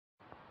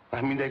I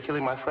mean, they're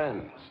killing my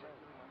friends.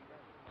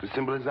 It's as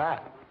simple as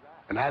that.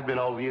 And have been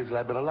all the years that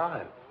I've been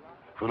alive.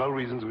 For no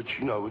reasons which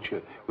you know,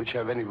 which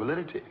have any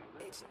validity.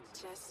 It's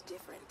just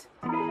different.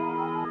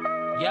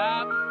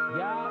 Yup.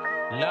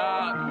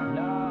 Love.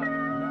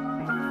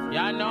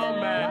 Y'all know,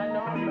 man.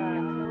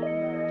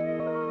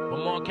 What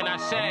more can I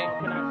say?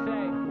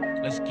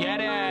 Let's get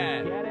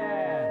it.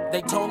 They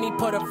told me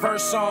put a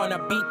verse on, a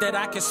beat that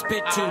I can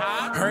spit to.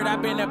 Heard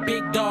I've been a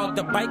big dog,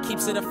 the bite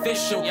keeps it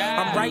official.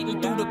 I'm writing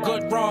through the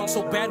good wrong,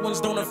 so bad ones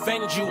don't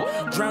offend you.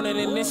 Drowning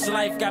in this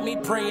life, got me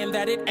praying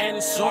that it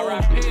ends soon.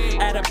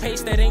 At a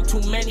pace that ain't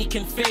too many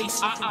can face.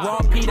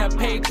 Raw Peter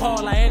paid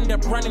Paul, I end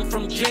up running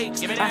from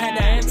Jake's. I had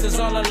the answers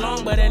all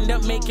along, but end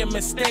up making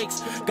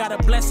mistakes. Gotta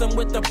bless them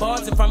with the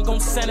bars if I'm gon'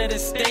 center the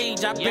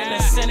stage. I've been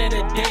a sinner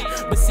today,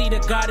 but see the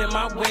God in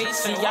my way.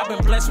 See, I've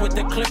been blessed with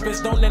the Clippers,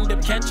 don't end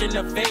up catching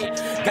the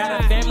fade. Got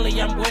a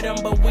family, I'm with them,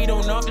 but we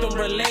don't often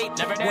relate.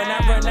 When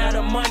I run out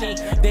of money,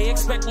 they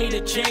expect me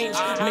to change.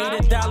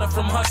 Made $1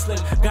 from hustling,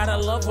 gotta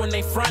love when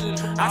they frontin'.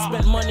 I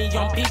spent money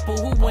on people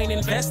who ain't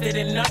invested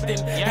in nothing.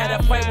 Had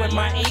a fight with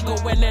my ego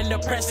and end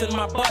up pressing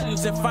my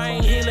buttons. If I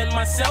ain't healing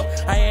myself,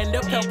 I end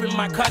up helping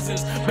my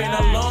cousins. Been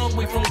a long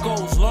way from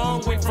goals, long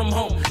way from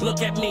home.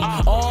 Look at me,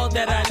 all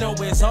that I know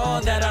is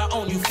all that I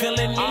own. You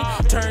feeling me?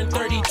 Turned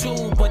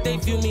 32, but they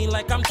view me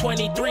like I'm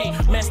 23.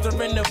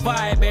 Mastering the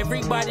vibe,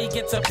 everybody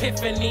gets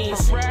epiphany.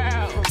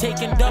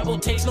 Taking double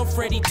takes, no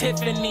Freddie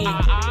Tiffany.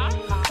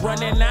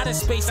 Running out of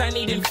space, I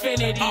need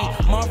infinity.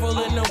 Marvel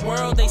in the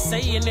world, they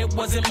saying it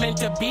wasn't meant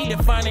to be.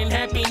 Defining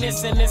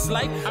happiness in this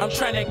life, I'm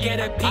trying to get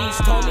a piece.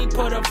 Told me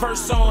put a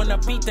verse on, a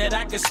beat that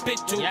I can spit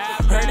to.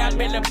 Heard I've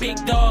been a big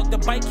dog, the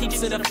bite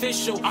keeps it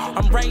official.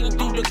 I'm writing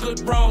through the good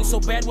wrong, so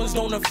bad ones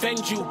don't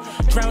offend you.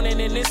 Drowning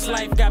in this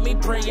life, got me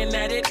praying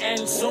that it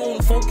ends soon.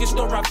 Focused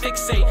or I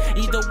fixate,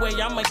 either way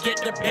I'ma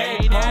get the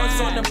bag. Bars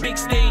on the big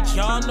stage,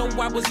 y'all know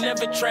I was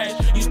never trash.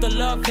 Used to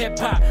love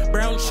hip-hop,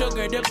 brown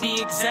sugar to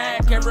be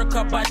exact.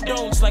 Erica by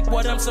don'ts, like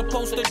what I'm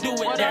supposed to do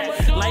with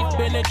that. Life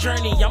been a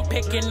journey, I'm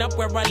picking up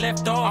where I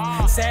left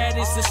off. Sad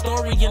is the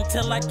story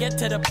until I get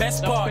to the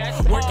best part.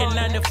 Working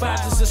 9 to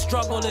 5s is a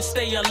struggle to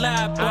stay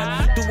alive,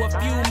 but do a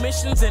few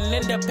missions and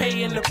end up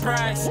paying the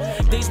price.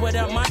 Days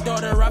without my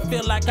daughter, I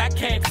feel like I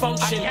can't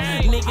function.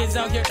 Niggas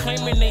out here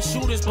claiming they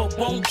shooters but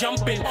won't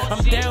jump in.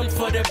 I'm down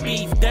for the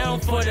beef, down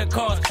for the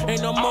cause.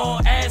 Ain't no more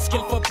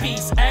asking for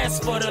peace,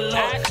 ask for the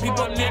law.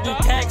 People getting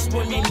taxed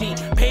when we meet,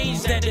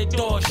 paged at the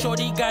door.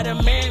 Shorty got a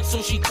man,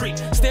 so she creep.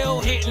 Still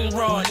hitting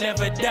raw,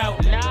 never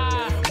doubt.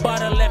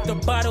 Bottle after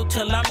bottle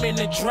till I'm in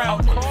a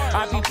drought.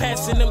 I be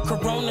passing them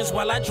Coronas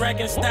while I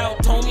dragging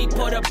stout. Told me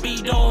put a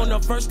beat on, a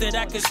verse that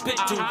I can spit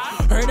to.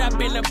 Heard I've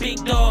been a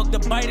big dog, the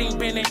bite ain't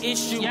been an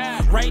issue.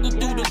 Writing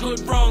through the good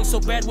wrong, so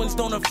bad ones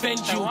don't offend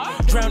you.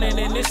 Drowning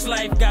in this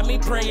life, got me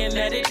praying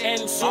that it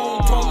ends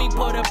soon. Told me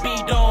put a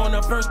beat on,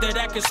 a verse that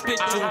I can spit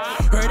to.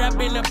 Heard I've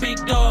been a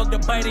big dog, the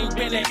bite ain't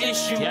been an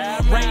issue.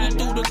 Writing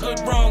through the good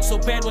wrong, so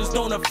bad ones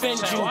don't offend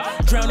you.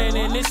 Drowning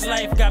in this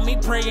life, got me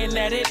praying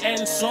that it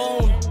ends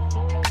soon.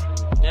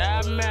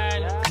 Yeah,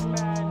 man.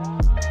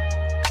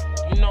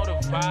 You know the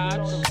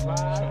vibes.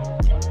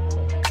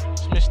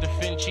 It's Mr.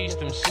 FinchEast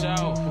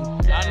himself.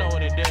 I know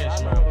what it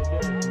is, man.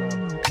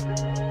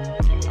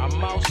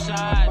 I'm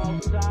outside.